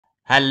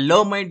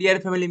Hello, my dear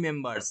family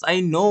members.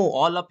 I know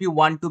all of you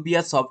want to be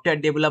a software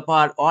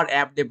developer or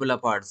app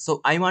developer.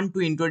 So I want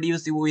to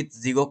introduce you with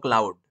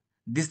Zegocloud.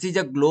 This is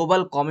a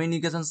global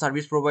communication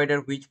service provider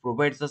which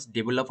provides us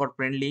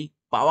developer-friendly,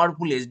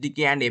 powerful SDK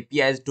and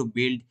APIs to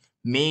build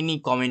many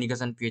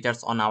communication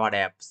features on our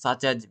app,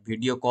 such as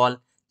video call,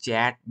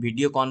 chat,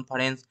 video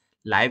conference,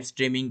 live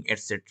streaming,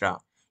 etc.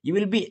 You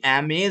will be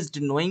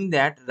amazed knowing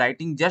that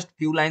writing just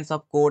few lines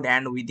of code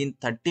and within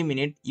 30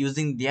 minutes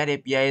using their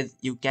APIs,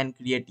 you can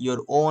create your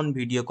own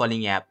video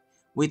calling app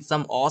with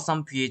some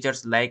awesome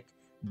features like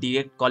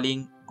direct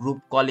calling, group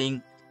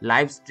calling,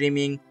 live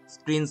streaming,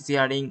 screen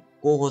sharing,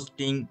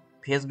 co-hosting,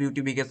 face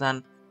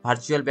beautification,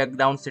 virtual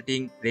background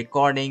setting,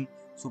 recording,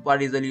 super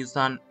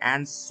resolution,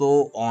 and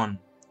so on.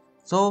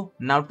 So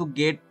now to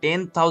get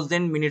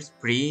 10,000 minutes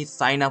free,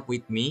 sign up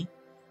with me.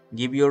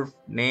 Give your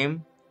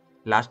name,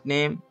 last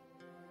name,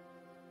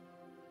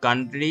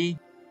 country,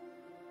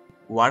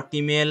 work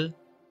email,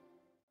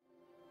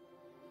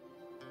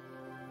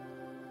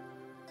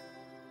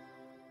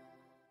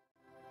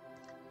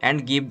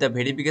 and give the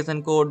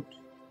verification code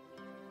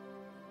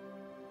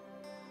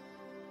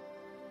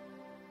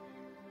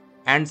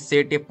and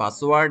set a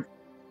password.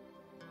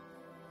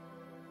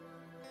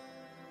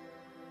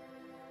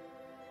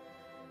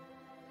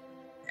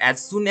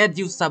 As soon as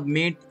you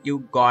submit,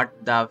 you got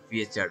the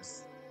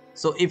features.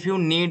 So if you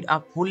need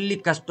a fully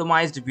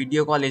customized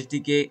video call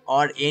SDK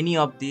or any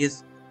of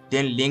these,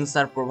 then links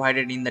are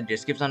provided in the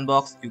description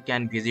box. You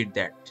can visit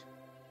that.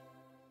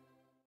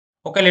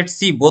 Okay, let's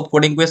see both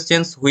coding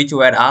questions which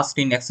were asked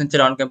in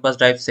Accenture On Campus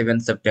Drive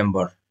 7th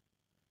September.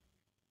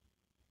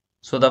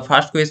 So the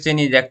first question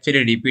is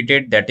actually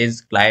repeated, that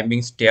is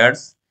climbing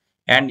stairs,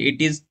 and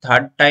it is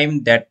third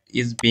time that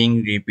is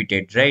being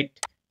repeated, right?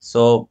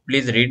 So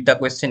please read the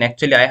question.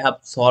 Actually, I have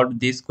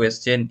solved this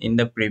question in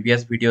the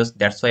previous videos.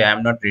 That's why I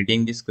am not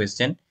reading this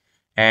question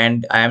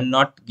and I am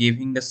not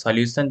giving the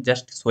solution,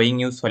 just showing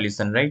you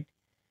solution, right?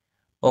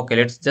 Okay,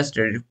 let's just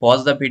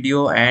pause the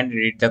video and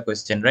read the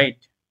question, right?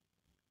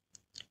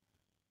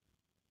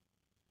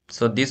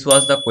 So this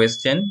was the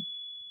question.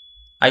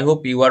 I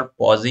hope you are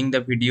pausing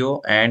the video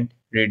and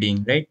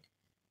reading, right?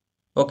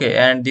 Okay,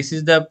 and this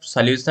is the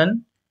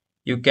solution.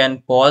 You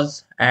can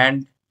pause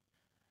and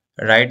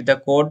write the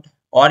code,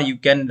 or you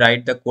can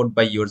write the code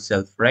by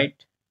yourself, right?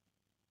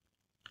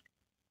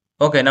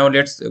 Okay, now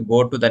let's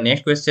go to the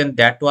next question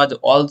that was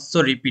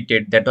also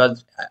repeated. That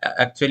was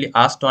actually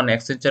asked on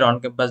Accenture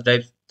On Campus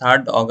Drive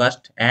 3rd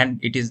August, and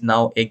it is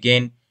now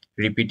again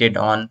repeated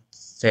on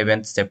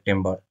 7th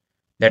September.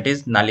 That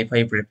is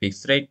nullify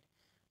prefix, right?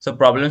 So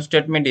problem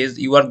statement is,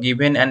 you are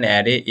given an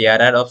array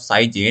ARR of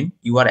size n.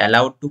 You are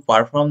allowed to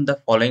perform the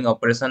following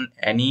operation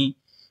any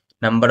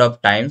number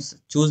of times.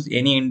 Choose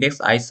any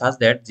index I such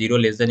that 0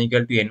 less than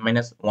equal to n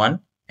minus 1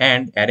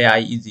 and array I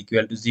is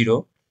equal to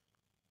 0.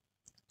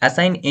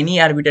 Assign any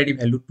arbitrary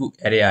value to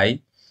array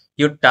I.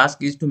 Your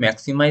task is to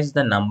maximize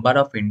the number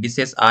of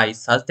indices I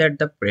such that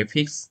the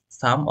prefix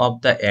sum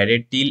of the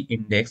array till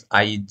index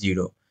I is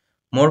 0.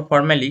 More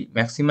formally,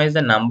 maximize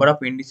the number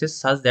of indices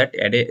such that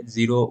array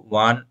 0,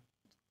 1,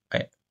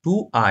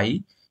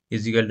 2i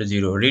is equal to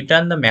 0.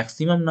 Return the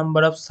maximum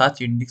number of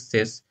such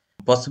indices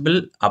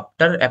possible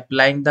after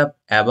applying the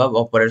above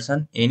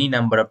operation any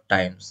number of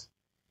times.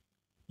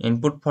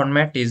 Input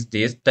format is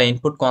this. The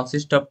input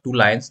consists of two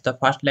lines. The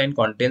first line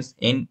contains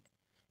an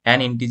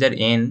integer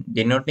n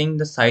denoting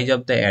the size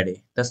of the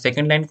array. The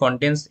second line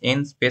contains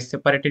n space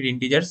separated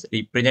integers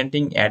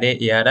representing array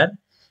ARR.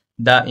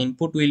 The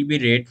input will be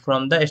read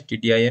from the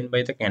stdin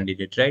by the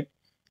candidate, right?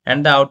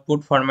 And the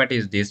output format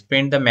is this.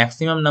 Print the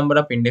maximum number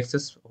of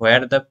indexes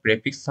where the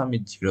prefix sum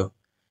is 0.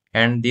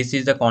 And this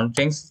is the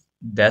constraints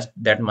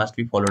that must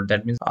be followed.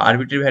 That means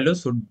arbitrary value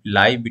should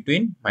lie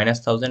between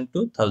 -1000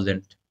 to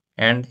 1000.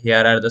 And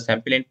here are the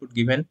sample input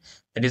given,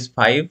 that is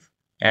 5,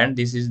 and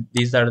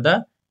these are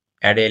the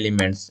array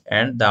elements,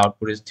 and the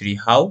output is 3.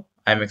 How?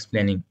 I am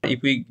explaining.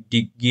 If we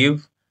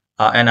give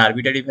an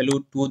arbitrary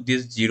value to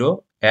this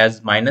 0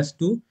 as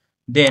 -2,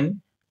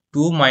 then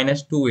 2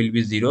 minus 2 will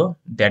be 0,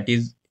 that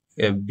is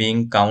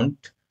being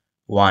count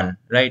 1,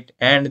 right?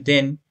 And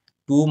then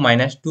 2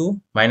 minus 2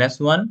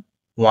 minus 1,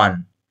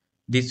 1.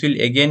 This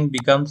will again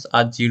becomes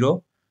a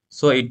 0,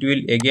 so it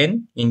will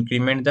again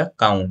increment the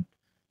count.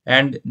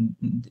 And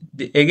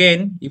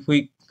again, if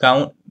we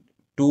count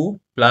 2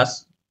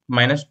 plus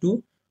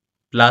 -2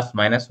 plus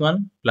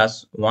 -1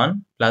 plus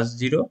 1 plus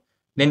 0,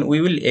 then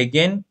we will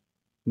again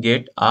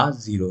get a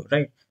 0,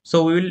 right?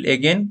 So we will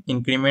again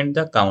increment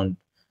the count.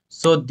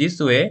 So this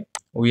way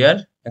we are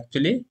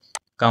actually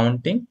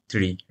counting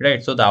 3,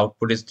 right? So the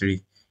output is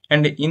 3.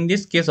 And in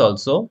this case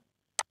also,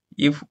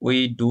 if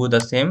we do the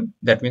same,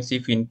 that means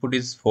if input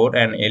is 4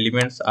 and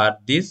elements are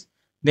this,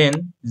 then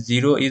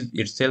 0 is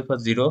itself a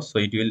 0, so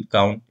it will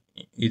count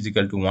is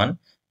equal to 1.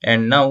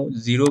 And now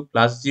 0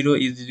 plus 0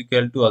 is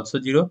equal to also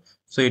 0,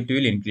 so it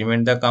will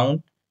increment the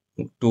count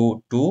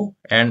to 2.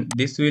 And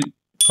this will,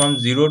 from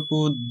 0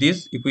 to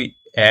this, if we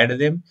add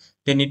them,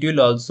 then it will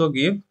also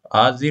give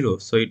a 0,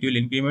 so it will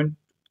increment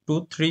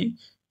to 3,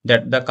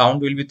 that the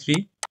count will be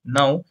 3.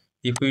 Now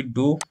if we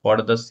do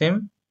for the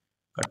same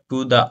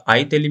to the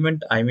ith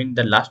element, I mean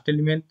the last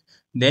element,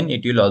 then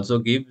it will also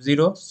give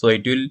 0. So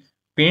it will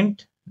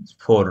print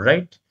 4,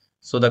 right?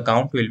 So the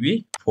count will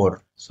be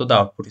 4. So the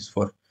output is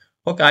 4.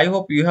 Okay, I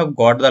hope you have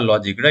got the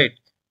logic, right?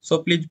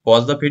 So please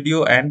pause the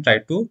video and try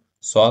to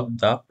solve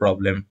the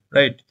problem,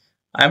 right?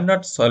 I am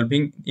not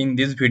solving in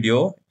this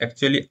video.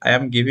 Actually, I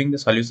am giving the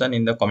solution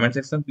in the comment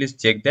section. Please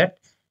check that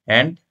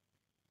and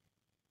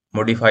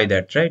modify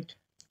that, right?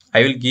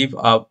 I will give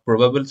a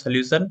probable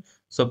solution.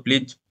 So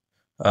please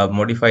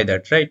modify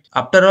that, right?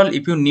 After all,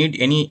 if you need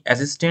any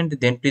assistant,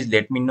 then please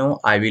let me know.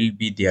 I will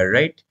be there,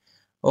 right?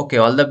 Okay,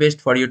 all the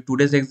best for your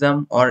today's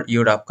exam or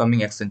your upcoming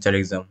Accenture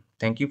exam.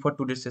 Thank you for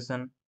today's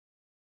session.